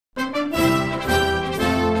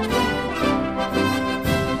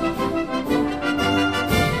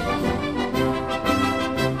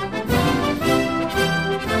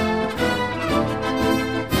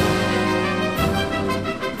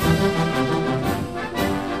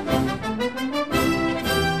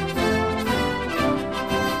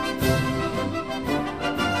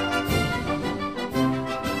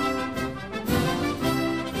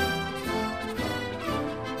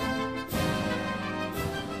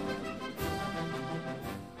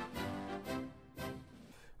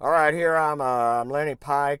All right, here I'm Lenny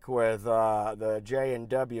Pike with the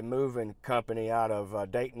J&W Moving Company out of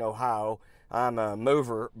Dayton, Ohio. I'm a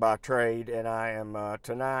mover by trade, and I am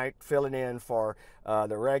tonight filling in for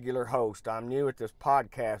the regular host. I'm new at this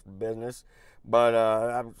podcast business, but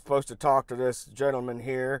I'm supposed to talk to this gentleman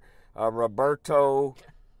here, Roberto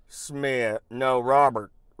Smith. No, Robert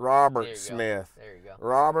Smith. There you go.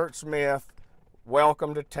 Robert Smith,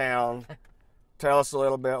 welcome to town. Tell us a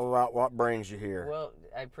little bit about what brings you here. Well,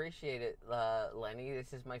 I appreciate it, Lenny.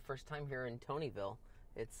 This is my first time here in Tonyville.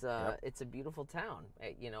 It's a beautiful town.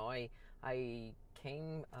 I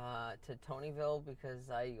came to Tonyville because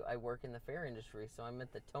I work in the fair industry, so I'm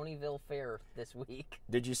at the Tonyville Fair this week.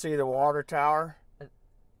 Did you see the water tower?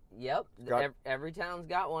 Yep. Every town's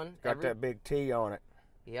got one. Got that big T on it.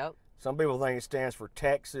 Yep. Some people think it stands for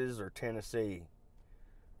Texas or Tennessee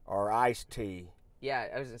or iced tea. Yeah,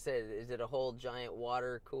 I was going to say, is it a whole giant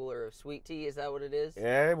water cooler of sweet tea? Is that what it is?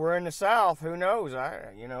 Yeah, we're in the South. Who knows?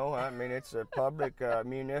 I mean, it's a public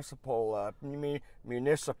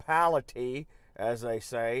municipality, as they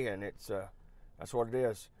say, and that's what it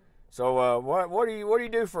is. So, what do you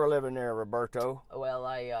do for a living there, Roberto? Well,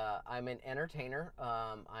 I'm an entertainer.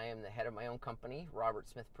 I am the head of my own company, Robert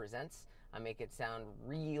Smith Presents. I make it sound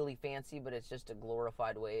really fancy, but it's just a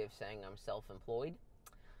glorified way of saying I'm self-employed.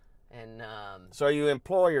 And so you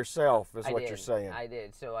employ yourself, is what you're saying. I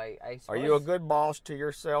did. So I suppose, are you a good boss to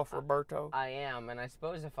yourself, Roberto? I am, and I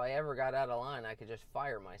suppose if I ever got out of line, I could just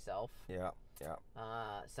fire myself. Yeah.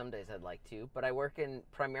 Some days I'd like to, but I work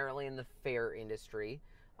primarily in the fair industry.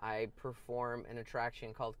 I perform an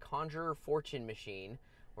attraction called Conjuror Fortune Machine,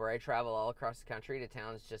 where I travel all across the country to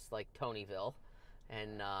towns just like Tonyville,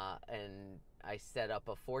 and I set up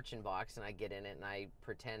a fortune box, and I get in it, and I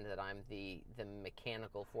pretend that I'm the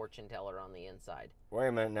mechanical fortune teller on the inside. Wait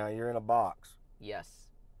a minute now, you're in a box. Yes.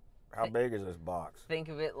 How big is this box? Think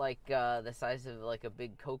of it like the size of like a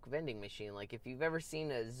big Coke vending machine. Like if you've ever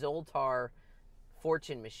seen a Zoltar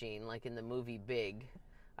fortune machine, like in the movie Big.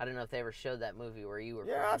 I don't know if they ever showed that movie where you were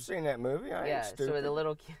from. I've seen that movie. I ain't stupid. So the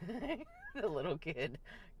little kid, the little kid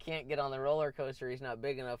can't get on the roller coaster. He's not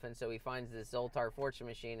big enough, and so he finds this Zoltar fortune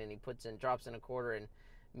machine, and he drops in a quarter, and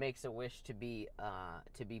makes a wish to be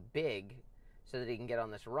big, so that he can get on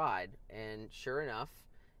this ride. And sure enough,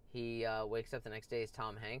 he wakes up the next day as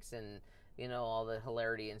Tom Hanks, and all the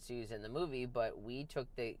hilarity ensues in the movie. But we took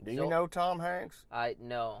the. Do you know Tom Hanks?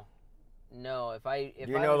 No. Do you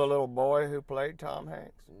know the little boy who played Tom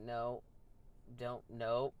Hanks? No, don't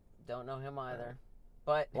know him either.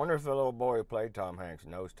 But wonder if the little boy who played Tom Hanks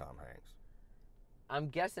knows Tom Hanks. I'm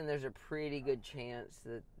guessing there's a pretty good chance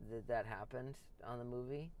that happened on the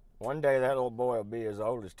movie. One day that little boy will be as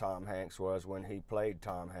old as Tom Hanks was when he played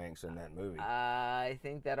Tom Hanks in that movie. I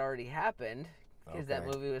think that already happened because that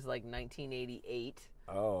movie was like 1988.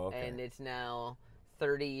 Oh, okay. And it's now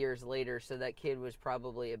 30 years later, so that kid was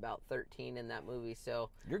probably about 13 in that movie. So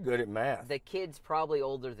you're good at math. The kid's probably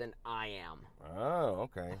older than I am. Oh,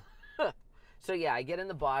 okay. So yeah, I get in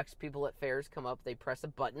the box. People at fairs come up, they press a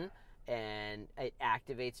button, and it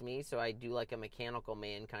activates me. So I do like a mechanical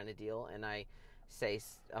man kind of deal, and I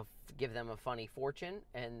give them a funny fortune,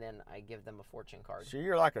 and then I give them a fortune card. So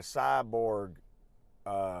you're like a cyborg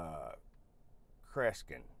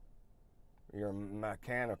Kreskin. You're a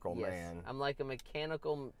mechanical man. I'm like a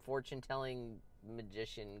mechanical fortune-telling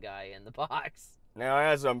magician guy in the box. Now,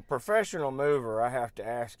 as a professional mover, I have to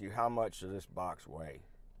ask you, how much does this box weigh?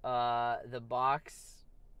 The box,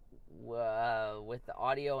 with the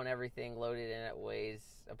audio and everything loaded in it, weighs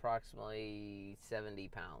approximately 70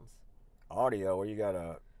 pounds. Audio? Well, you got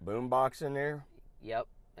a boom box in there? Yep.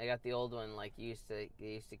 I got the old one, like they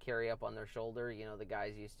used to carry up on their shoulder. The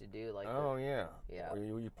guys used to do like. Oh yeah. Yeah.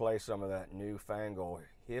 You play some of that newfangled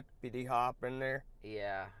hippity hop in there.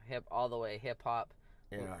 Yeah, all the way hip hop.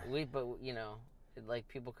 Yeah. Like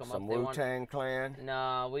people come some up. Some Wu-Tang Clan.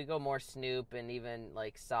 No, we go more Snoop and even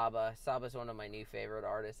like Saba. Saba's one of my new favorite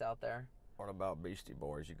artists out there. What about Beastie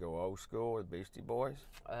Boys? You go old school with Beastie Boys?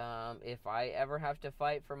 If I ever have to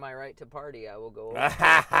fight for my right to party, I will go old school.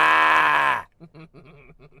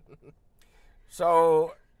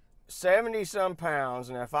 So, 70-some pounds,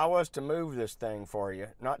 and if I was to move this thing for you,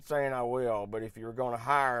 not saying I will, but if you were going to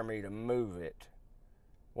hire me to move it,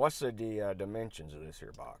 what's the dimensions of this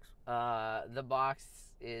here box? The box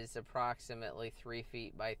is approximately 3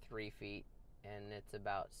 feet by 3 feet, and it's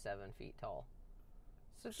about 7 feet tall.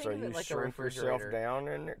 So you like shrink yourself down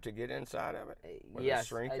in there to get inside of it? With yes, a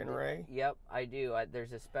shrinking ray? Yep, I do.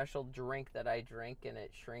 There's a special drink that I drink, and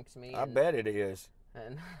it shrinks me. I bet it is.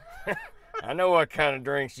 And I know what kind of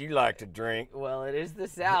drinks you like to drink. Well, it is the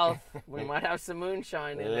South. We might have some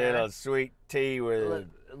moonshine in A there. little sweet tea with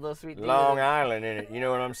A little sweet tea Long with Island in it. You know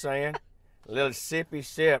what I'm saying? A little sippy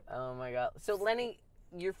sip. Oh my God! So Lenny,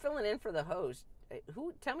 you're filling in for the host.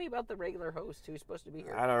 Tell me about the regular host who's supposed to be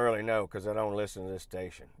here. I don't really know because I don't listen to this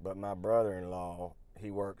station. But my brother-in-law,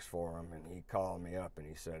 he works for him, and he called me up and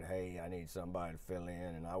he said, "Hey, I need somebody to fill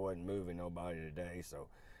in," and I wasn't moving nobody today, so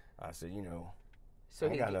I said, So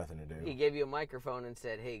I got nothing to do. He gave you a microphone and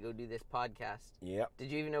said, "Hey, go do this podcast." Yep.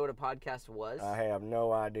 Did you even know what a podcast was? I have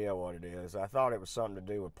no idea what it is. I thought it was something to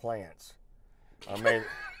do with plants, or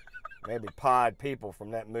maybe pod people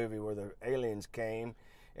from that movie where the aliens came,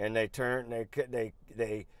 and they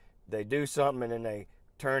do something and then they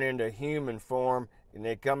turn into human form and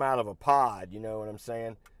they come out of a pod. You know what I'm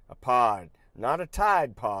saying? A pod, not a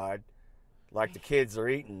Tide Pod, like the kids are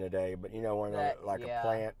eating today, but a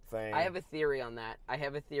plant thing. I have a theory on that.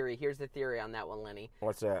 Here's the theory on that one, Lenny.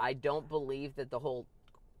 What's that? I don't believe that the whole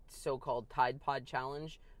so-called Tide Pod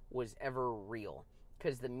challenge was ever real,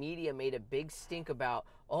 because the media made a big stink about,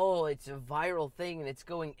 oh, it's a viral thing and it's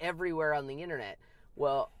going everywhere on the internet.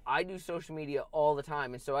 Well, I do social media all the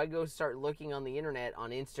time, and so I go start looking on the internet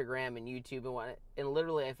on Instagram and YouTube and what, and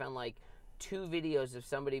literally I found like 2 videos of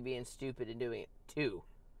somebody being stupid and doing it. 2.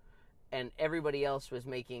 And everybody else was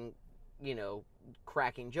making,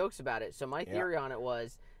 cracking jokes about it. So my theory on it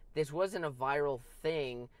was this wasn't a viral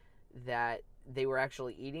thing that they were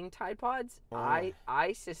actually eating Tide Pods.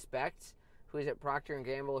 I suspect, who is it, Procter &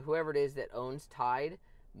 Gamble, whoever it is that owns Tide,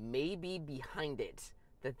 may be behind it.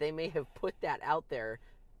 That they may have put that out there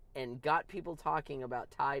and got people talking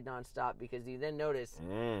about Tide nonstop, because you then notice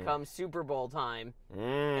come Super Bowl time,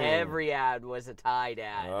 every ad was a Tide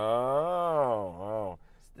ad. Oh.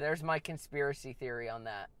 There's my conspiracy theory on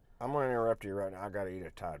that. I'm going to interrupt you right now. I got to eat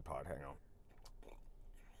a Tide Pod. Hang on.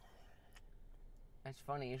 It's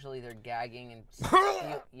funny. Usually they're gagging and...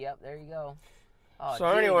 Yep, there you go. Oh, so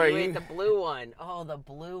dude, anyway, you ate the blue one. Oh, the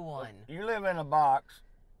blue one. You live in a box.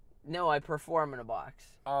 No, I perform in a box.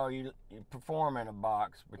 Oh, you perform in a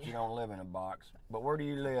box, but you don't live in a box. But where do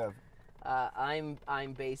you live?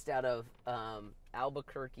 I'm based out of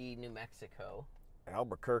Albuquerque, New Mexico.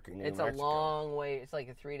 Albuquerque, New Mexico. It's a long way. It's like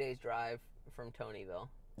a 3 days drive from Tonyville.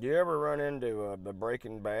 Do you ever run into the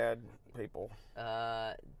Breaking Bad people?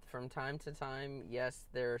 From time to time, yes.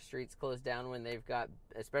 Their streets close down when they've got,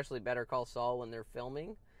 especially Better Call Saul, when they're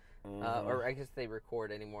filming. Or I guess they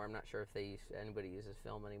record anymore. I'm not sure if anybody uses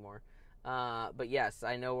film anymore. But yes,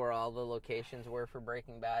 I know where all the locations were for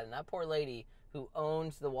Breaking Bad. And that poor lady who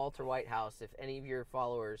owns the Walter White house, if any of your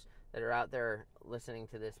followers that are out there listening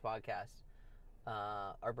to this podcast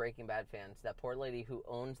are Breaking Bad fans, that poor lady who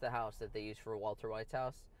owns the house that they use for Walter White's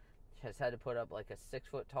house has had to put up like a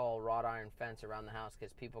 6-foot-tall wrought iron fence around the house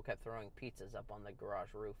because people kept throwing pizzas up on the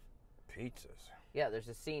garage roof. Pizzas? Yeah, there's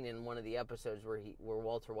a scene in one of the episodes where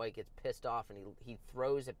Walter White gets pissed off and he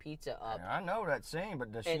throws a pizza up. Yeah, I know that scene,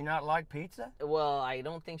 but does she not like pizza? Well, I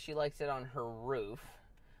don't think she likes it on her roof.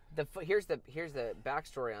 Here's the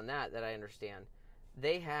backstory on that I understand.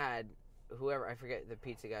 They had whoever, I forget the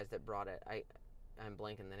pizza guys that brought it. I'm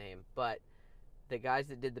blanking the name, but the guys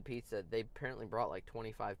that did the pizza, they apparently brought like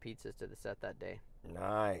 25 pizzas to the set that day.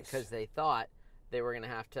 Nice. Because they thought they were gonna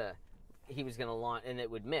have to. He was going to launch, and it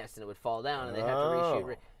would miss, and it would fall down, and they'd have to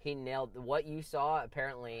reshoot. He nailed what you saw.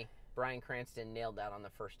 Apparently, Bryan Cranston nailed that on the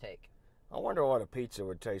first take. I wonder what a pizza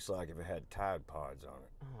would taste like if it had Tide Pods on it.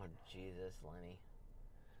 Oh, Jesus, Lenny.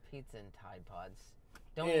 Pizza and Tide Pods.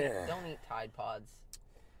 Don't eat Tide Pods.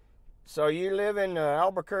 So you live in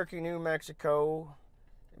Albuquerque, New Mexico,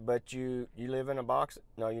 but you live in a box?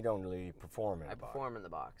 No, you don't really. You perform in a box. I perform in the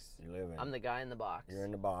box. You live in. I'm the guy in the box. You're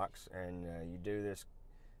in the box, and you do this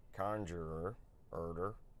Conjuror.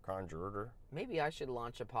 Maybe I should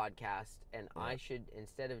launch a podcast, and I should,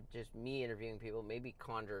 instead of just me interviewing people, maybe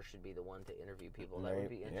Conjuror should be the one to interview people. That would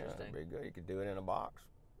be interesting. Yeah, that'd be good. You could do it in a box,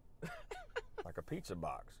 like a pizza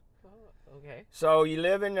box. Oh, okay. So you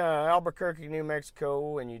live in Albuquerque, New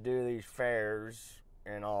Mexico, and you do these fairs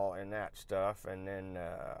and all and that stuff, and then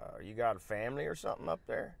you got a family or something up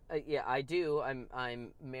there? Yeah, I do.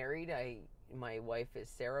 I'm married. My wife is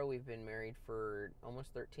Sarah. We've been married for almost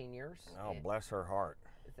 13 years. Oh, bless her heart.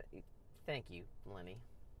 Thank you, Lenny.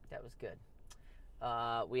 That was good.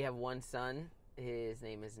 We have one son. His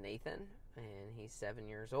name is Nathan, and he's 7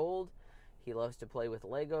 years old. He loves to play with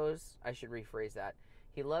Legos. I should rephrase that.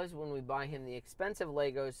 He loves when we buy him the expensive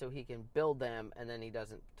Legos so he can build them, and then he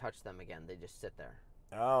doesn't touch them again. They just sit there.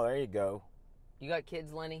 Oh, there you go. You got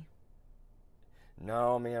kids, Lenny?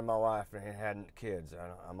 No, me and my wife hadn't kids.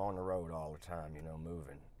 I'm on the road all the time,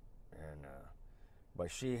 moving. And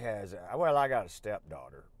But she has, well, I got a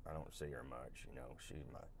stepdaughter. I don't see her much, you know. She's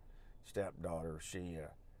my stepdaughter.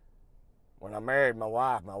 When I married my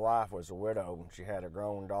wife was a widow, and she had a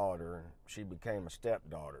grown daughter, and she became a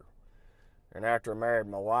stepdaughter. And after I married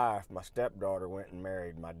my wife, my stepdaughter went and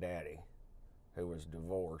married my daddy, who was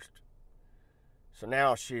divorced. So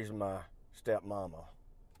now she's my stepmama,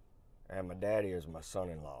 and my daddy is my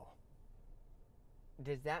son-in-law.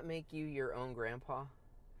 Does that make you your own grandpa?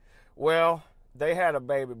 Well, they had a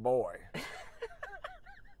baby boy.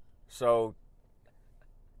 So,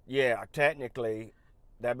 yeah, technically,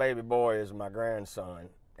 that baby boy is my grandson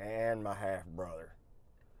and my half-brother.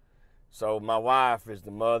 So my wife is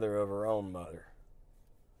the mother of her own mother,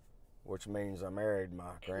 which means I married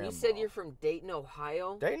my grandma. You said you're from Dayton,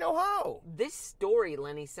 Ohio? Dayton, Ohio. This story,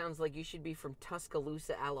 Lenny, sounds like you should be from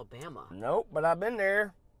Tuscaloosa, Alabama. Nope, but I've been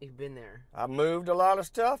there. You've been there. I moved a lot of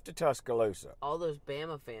stuff to Tuscaloosa. All those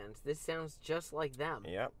Bama fans. This sounds just like them.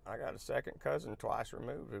 Yep, I got a second cousin twice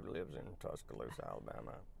removed who lives in Tuscaloosa,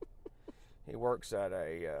 Alabama. He works at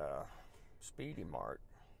a Speedy Mart.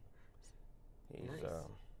 He's nice.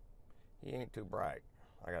 He ain't too bright.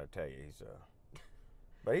 I got to tell you,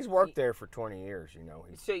 but he's worked there for 20 years. You know.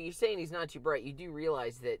 So you're saying he's not too bright. You do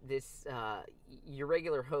realize that this your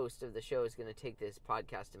regular host of the show is going to take this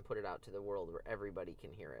podcast and put it out to the world where everybody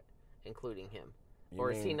can hear it, including him.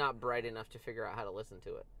 Or is he not bright enough to figure out how to listen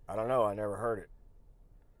to it? I don't know. I never heard it.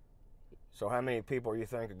 So how many people you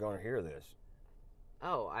think are going to hear this?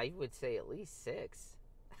 Oh, I would say at least 6.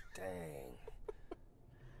 Dang.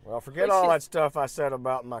 Well, forget all that stuff I said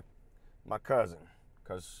about my cousin,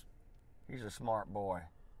 because he's a smart boy.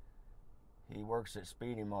 He works at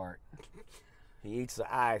Speedy Mart. He eats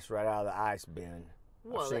the ice right out of the ice bin.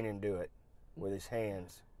 I've seen him do it with his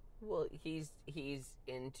hands. Well, he's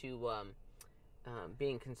into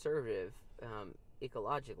being conservative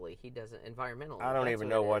ecologically. He doesn't environmentally. I don't even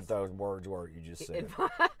know what those words were you just said.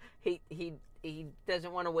 He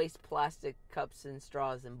doesn't want to waste plastic cups and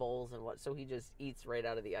straws and bowls and so he just eats right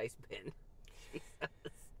out of the ice bin. Jesus.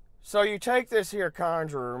 So you take this here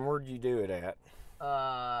Conjuror, and where'd you do it at?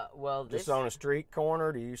 Well, just on a street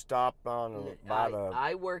corner? Do you stop by the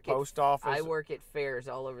post office? I work at fairs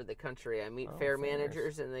all over the country. I meet fair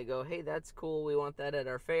managers, and they go, "Hey, that's cool. We want that at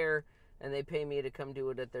our fair," and they pay me to come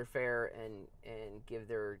do it at their fair and give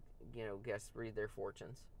their guests read their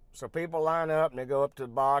fortunes. So people line up and they go up to the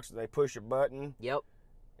box and they push a button. Yep.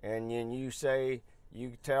 And then you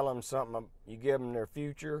tell them something. You give them their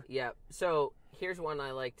future. Yep. So here's one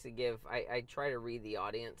I like to give. I try to read the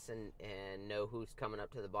audience and know who's coming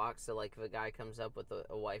up to the box. So like if a guy comes up with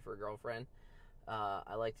a wife or girlfriend,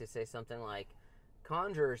 I like to say something like,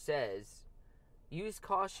 Conjuror says, use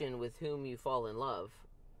caution with whom you fall in love.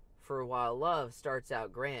 For while love starts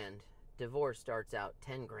out grand, divorce starts out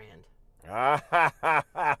 10 grand. I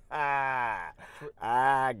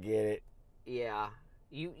get it. Yeah.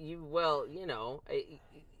 Well,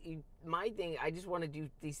 my thing, I just want to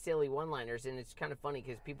do these silly one-liners, and it's kind of funny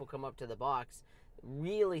because people come up to the box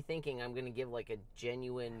really thinking I'm going to give like a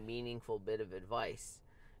genuine, meaningful bit of advice,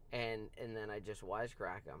 and then I just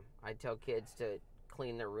wisecrack them. I tell kids to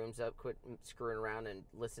clean their rooms up, quit screwing around, and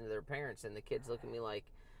listen to their parents, and the kids look at me like,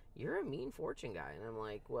 you're a mean fortune guy, and I'm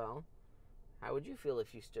like, well, how would you feel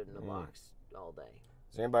if you stood in the box all day?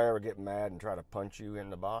 Does anybody ever get mad and try to punch you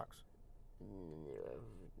in the box?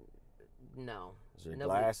 No. Is there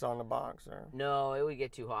glass on the box, or? No, it would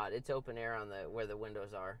get too hot. It's open air on where the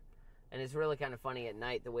windows are. And it's really kind of funny at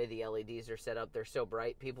night, the way the LEDs are set up. They're so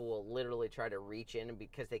bright, people will literally try to reach in, and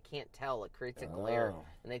because they can't tell, it creates a glare.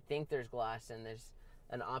 And they think there's glass, and there's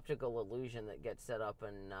an optical illusion that gets set up.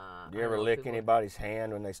 And do you ever lick anybody's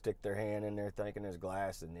hand when they stick their hand in there thinking there's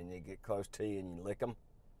glass, and then they get close to you and you lick them?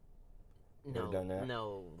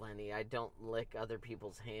 No, Lenny, I don't lick other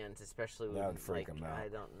people's hands, especially when that would freak them out. I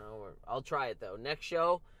don't know. I'll try it though. Next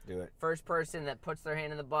show, do it. First person that puts their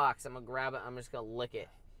hand in the box, I'm gonna grab it. I'm just gonna lick it,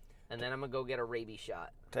 and then I'm gonna go get a rabies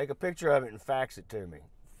shot. Take a picture of it and fax it to me.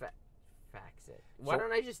 Fax it. Why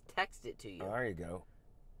don't I just text it to you? There you go.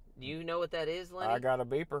 Do you know what that is, Lenny? I got a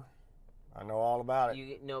beeper. I know all about it.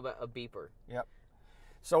 You know about a beeper? Yep.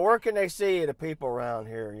 So where can they see you, the people around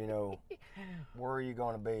here? Where are you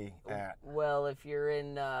going to be at? Well, if you're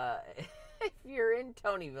in Tonyville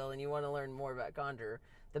and you want to learn more about Conjuror,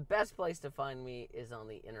 the best place to find me is on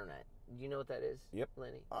the internet. Do you know what that is? Yep.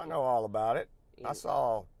 Lenny? I know all about it. I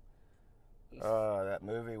saw that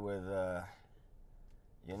movie with,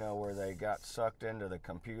 where they got sucked into the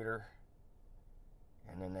computer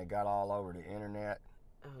and then they got all over the internet.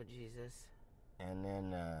 Oh, Jesus. And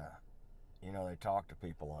then, they talk to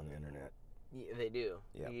people on the internet. They do.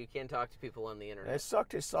 Yep. You can't talk to people on the internet. It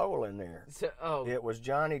sucked his soul in there. So, It was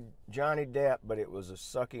Johnny Depp, but it was a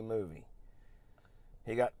sucky movie.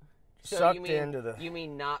 He got sucked into the... You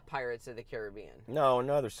mean not Pirates of the Caribbean? No,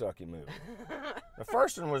 another sucky movie. The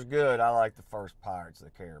first one was good. I liked the first Pirates of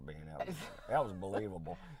the Caribbean. That was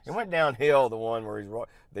believable. It went downhill, the one where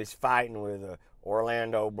he's fighting with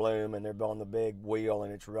Orlando Bloom, and they're on the big wheel,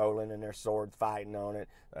 and it's rolling, and they're sword fighting on it.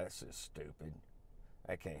 That's just stupid.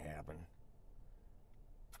 That can't happen.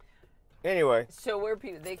 Anyway, so where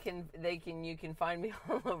people you can find me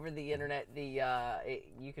all over the internet.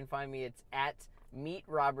 You can find me. It's at Meet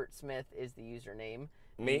Robert Smith is the username.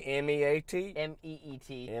 M-E-A-T?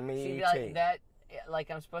 M-E-E-T. M-E-E-T. See,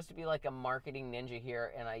 like I'm supposed to be like a marketing ninja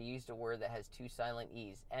here, and I used a word that has 2 silent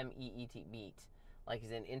E's. M-E-E-T. Meet. Like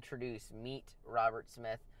as in introduce. Meet Robert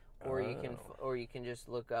Smith. Or you can just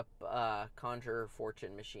look up Conjuror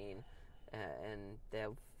Fortune Machine. And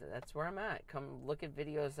that's where I'm at. Come look at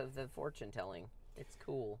videos of the fortune telling. It's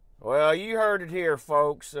cool. Well, you heard it here,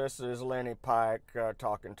 folks. This is Lenny Pike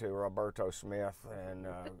talking to Roberto Smith. And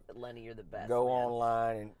Lenny, you're the best. Go man.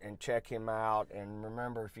 online and check him out. And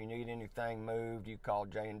remember, if you need anything moved, you call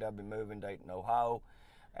J&W Moving, Dayton, Ohio.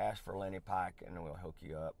 Ask for Lenny Pike, and we'll hook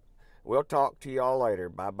you up. We'll talk to y'all later.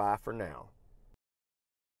 Bye-bye for now.